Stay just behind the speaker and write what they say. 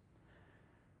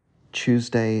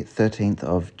Tuesday, 13th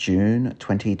of June,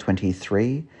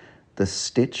 2023. The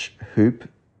stitch hoop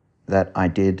that I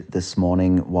did this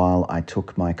morning while I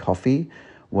took my coffee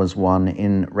was one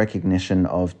in recognition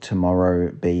of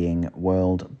tomorrow being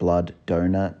World Blood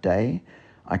Donor Day.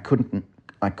 I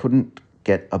couldn't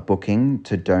get a booking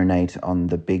to donate on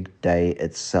the big day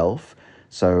itself,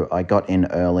 so I got in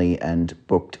early and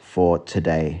booked for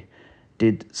today.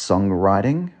 Did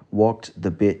songwriting, walked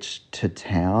the bitch to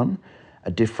town, a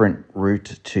different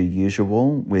route to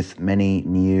usual with many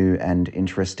new and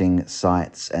interesting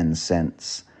sights and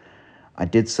scents. I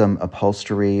did some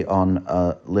upholstery on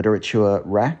a literature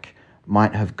rack,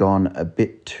 might have gone a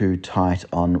bit too tight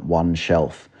on one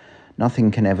shelf.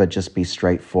 Nothing can ever just be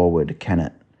straightforward, can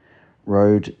it?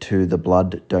 Rode to the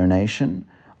blood donation.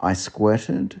 I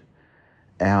squirted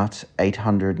out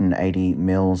 880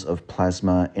 mils of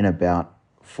plasma in about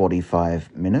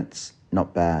 45 minutes.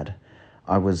 Not bad.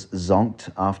 I was zonked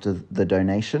after the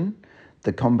donation.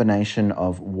 The combination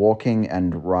of walking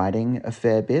and riding a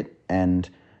fair bit and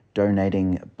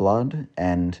donating blood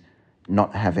and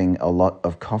not having a lot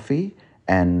of coffee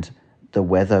and the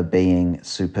weather being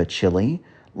super chilly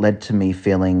led to me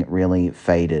feeling really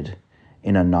faded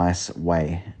in a nice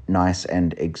way, nice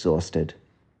and exhausted.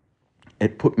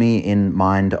 It put me in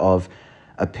mind of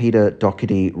a Peter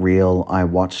Doherty reel I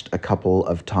watched a couple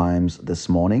of times this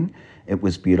morning. It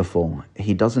was beautiful.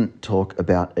 He doesn't talk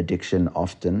about addiction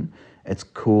often. It's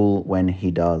cool when he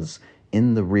does.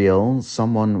 In the reel,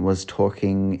 someone was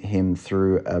talking him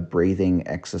through a breathing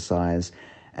exercise,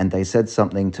 and they said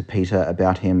something to Peter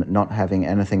about him not having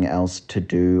anything else to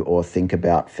do or think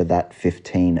about for that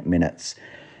 15 minutes,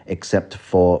 except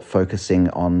for focusing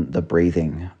on the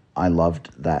breathing. I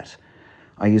loved that.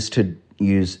 I used to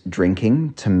use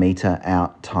drinking to meter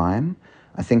out time.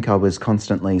 I think I was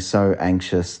constantly so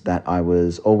anxious that I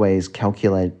was always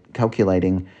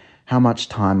calculating how much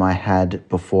time I had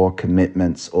before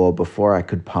commitments or before I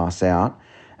could pass out,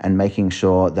 and making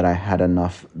sure that I had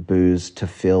enough booze to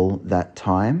fill that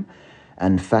time,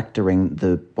 and factoring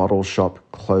the bottle shop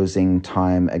closing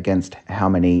time against how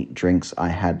many drinks I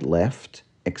had left,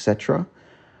 etc.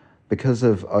 Because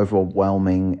of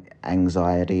overwhelming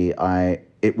anxiety,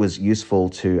 it was useful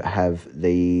to have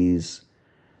these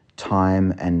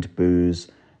time and booze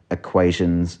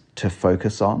equations to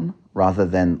focus on, rather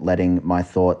than letting my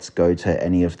thoughts go to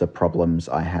any of the problems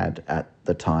I had at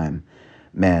the time.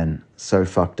 Man, so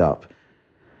fucked up.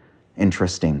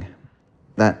 Interesting.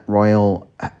 That Royal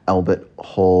Albert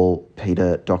Hall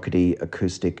Peter Doherty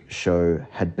acoustic show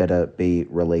had better be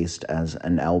released as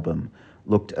an album.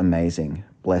 Looked amazing.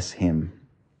 Bless him.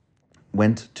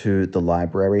 Went to the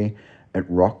library. It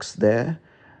rocks there.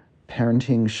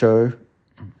 Parenting show.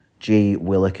 Gee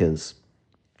willikers.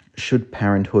 Should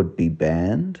parenthood be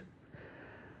banned?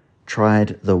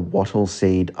 Tried the wattle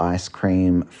seed ice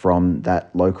cream from that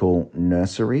local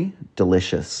nursery.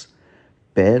 Delicious.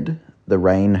 Bed, the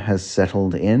rain has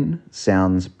settled in.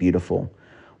 Sounds beautiful.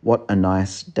 What a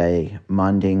nice day,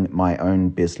 minding my own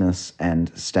business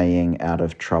and staying out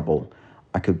of trouble.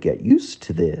 I could get used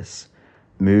to this.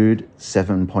 Mood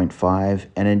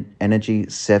 7.5, energy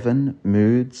 7,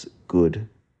 moods good.